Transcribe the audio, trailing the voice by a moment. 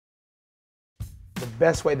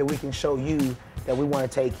best way that we can show you that we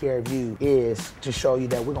want to take care of you is to show you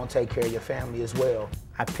that we're going to take care of your family as well.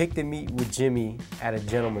 I picked to meet with Jimmy at a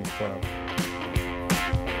gentleman's club.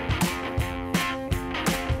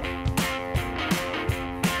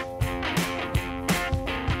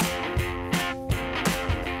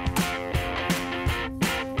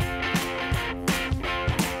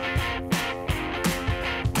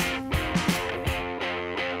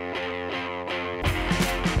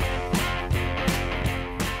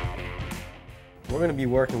 We're gonna be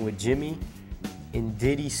working with Jimmy in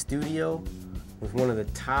Diddy's studio with one of the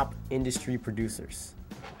top industry producers.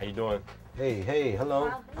 How you doing? Hey,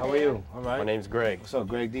 hello. How are you? All right. My name's Greg. What's up,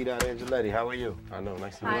 Greg? D. Angeletti. How are you? I know,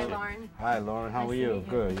 nice to meet you. Hi, Lauren. Hi, Lauren. How are you?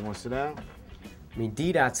 Good. You want to sit down? I mean,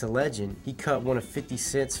 D-Dot's a legend. He cut one of 50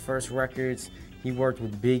 Cent's first records. He worked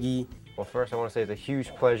with Biggie. Well, first I want to say it's a huge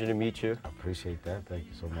pleasure to meet you. I appreciate that. Thank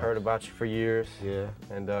you so much. Heard about you for years. Yeah.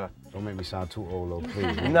 And don't make me sound too old, though, please.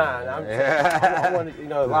 I want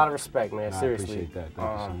to, a lot of respect, man. Seriously. I appreciate that.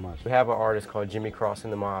 Thank you so much. We have an artist called Jimmy Xross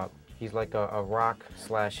in the Mob. He's like a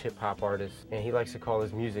rock/hip-hop artist, and he likes to call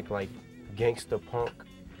his music like gangsta punk.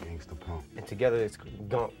 Gangsta punk. And together it's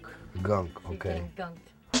gunk. Gunk, okay. Gunked.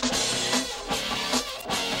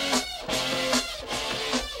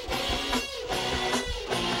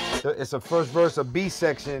 It's a first verse, a B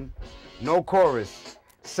section, no chorus.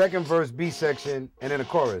 Second verse, B section, and then a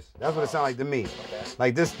chorus. That's what it sounds like to me.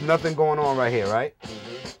 Like this, nothing going on right here, right?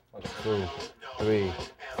 2, 3,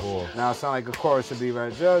 4. Now it sounds like a chorus should be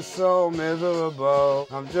right. Just so miserable.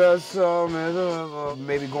 I'm just so miserable.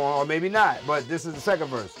 Maybe going on, or maybe not. But this is the second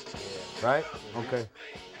verse, right? Okay.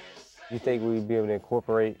 You think we'd be able to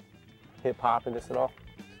incorporate hip-hop in this at all?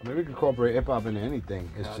 I mean, we can incorporate hip-hop into anything.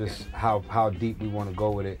 It's just how deep we want to go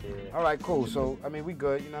with it. Yeah. All right, cool. So, I mean, we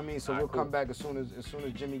good, you know what I mean? So we'll come back as soon as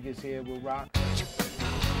Jimmy gets here, we'll rock.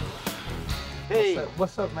 Hey.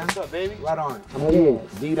 What's up, man? What's up, baby? Right on. How are you?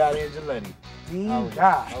 D. Angeletti. D.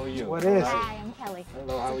 How are you? What is it? Hi, I'm Kelly.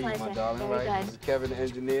 Hello, how are you, my darling? Very Right? good. This is Kevin, the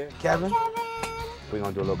engineer. Kevin? We're going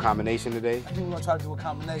to do a little combination today. I think we're going to try to do a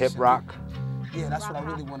combination. Hip rock. Yeah, that's what I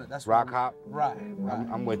really want to. That's rock hop. Right.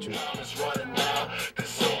 I'm with you.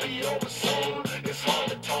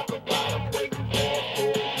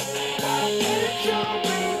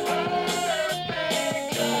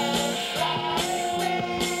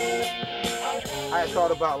 I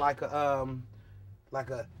thought about like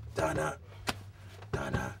a dun-dun,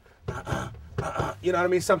 you know what I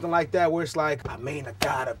mean? Something like that where it's like, I mean, I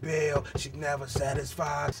got a bill, she never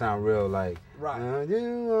satisfied. Sound real like, right.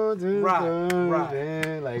 You want to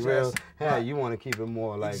right. Like real, hey, you want to keep it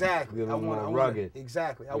more like, exactly. more rugged.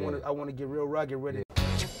 Exactly. I want to get real rugged with it.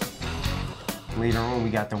 Later on,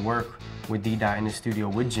 we got to work with D-Dot in the studio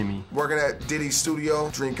with Jimmy. Working at Diddy's studio,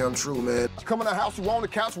 dream come true, man. You come in the house, you on the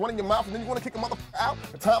couch, one in your mouth, and then you want to kick a motherfucker out.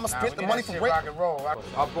 The time I spent, the money for rent. Rock and roll.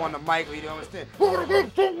 Up on the mic, you don't understand.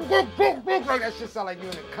 Like that shit sound like you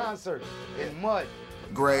in a concert in mud.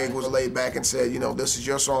 Greg was laid back and said, you know, this is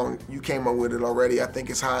your song. You came up with it already. I think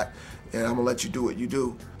it's hot, and I'm gonna let you do what you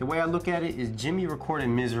do. The way I look at it is Jimmy recorded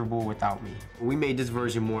Miserable without me. We made this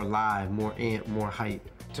version more live, more amp, more hype.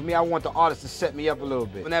 To me, I want the artist to set me up a little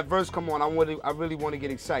bit. When that verse come on, I really want to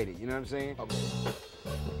get excited. You know what I'm saying? Okay.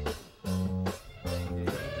 I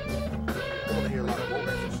want to hear a lot of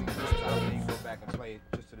vocals. So you can go back and play it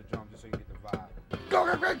just to the drum, just so you get the vibe.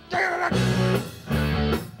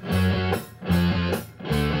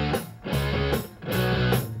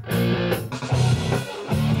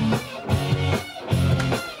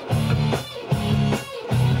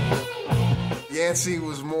 Yancey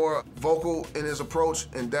was more vocal in his approach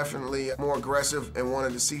and definitely more aggressive and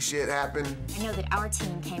wanted to see shit happen. I know that our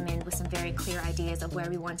team came in with some very clear ideas of where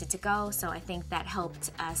we wanted to go, so I think that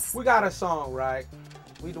helped us. We got a song, right?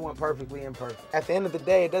 We doing perfectly imperfect. At the end of the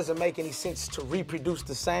day, it doesn't make any sense to reproduce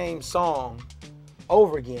the same song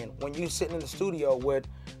over again when you're sitting in the studio with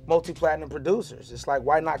multi-platinum producers. It's like,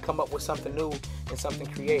 why not come up with something new and something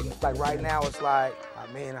creative? Like right now, it's like, I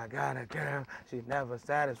mean, I got a girl, she's never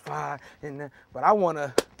satisfied, but I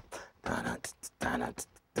wanna.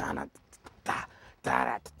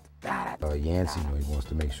 Yancey, he wants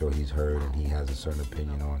to make sure he's heard and he has a certain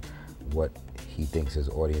opinion on what he thinks his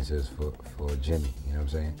audience is for Jimmy. You know what I'm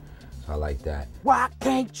saying? So I like that. Why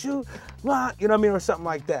can't you? Why? You know what I mean, or something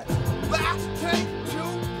like that. Why can't you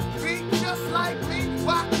be just like me?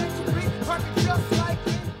 Why can't you be perfect just like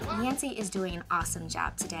me? Yancey is doing an awesome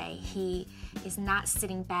job today. He is not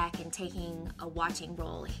sitting back and taking a watching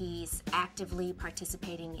role. He's actively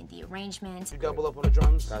participating in the arrangement. You double up on the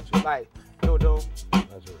drums. Gotcha. Like, do do, Gotcha.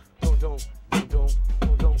 do do, do do,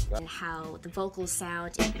 do do. And how the vocals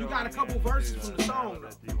sound. You got a couple verses from the song,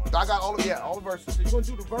 though. I got all the verses. So you're gonna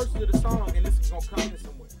do the verses of the song, and this is gonna come in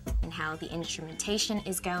somewhere. And how the instrumentation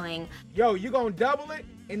is going. Yo, you're gonna double it,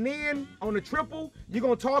 and then on the triple, you're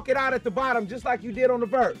gonna talk it out at the bottom, just like you did on the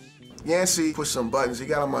verse. Yancey pushed some buttons. He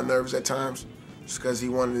got on my nerves at times just because he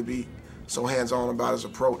wanted to be so hands-on about his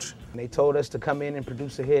approach. And they told us to come in and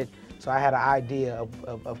produce a hit, so I had an idea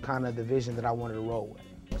of kind of the vision that I wanted to roll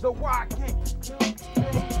with. So why can't you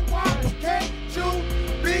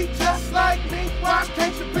be just like me? Why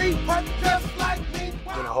can't you be just like me?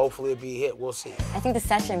 You know, hopefully it'll be a hit, we'll see. I think the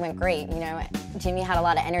session went great, you know. Jimmy had a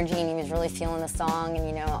lot of energy and he was really feeling the song and,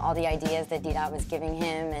 you know, all the ideas that D-Dot was giving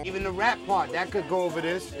him. And Even the rap part, that could go over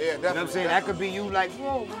this. Yeah, You know what I'm definitely. saying? That could be you like,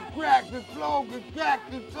 whoa, crack the flow, crack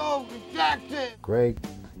the soul, crack it. Greg,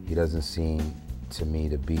 he doesn't seem to me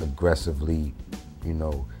to be aggressively, you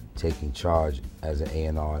know, taking charge as an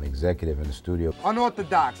A&R and executive in the studio.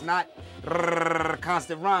 Unorthodox, not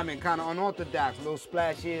constant rhyming, kind of unorthodox. Little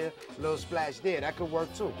splash here, little splash there. That could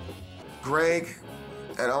work too. Greg,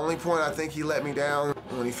 at the only point I think he let me down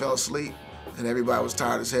when he fell asleep, and everybody was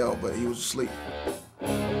tired as hell, but he was asleep.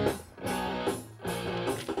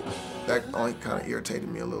 That only kind of irritated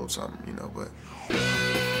me a little something, you know, but.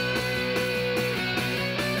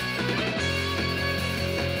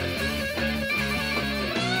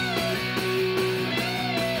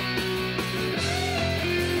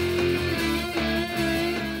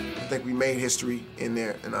 I think we made history in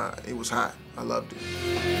there, and it was hot. I loved it.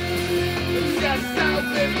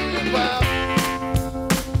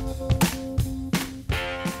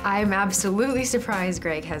 I'm absolutely surprised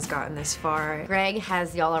Greg has gotten this far. Greg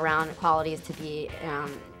has the all-around qualities to be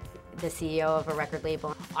the CEO of a record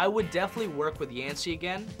label. I would definitely work with Yancey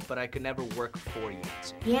again, but I could never work for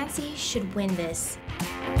Yancey. Yancey should win this.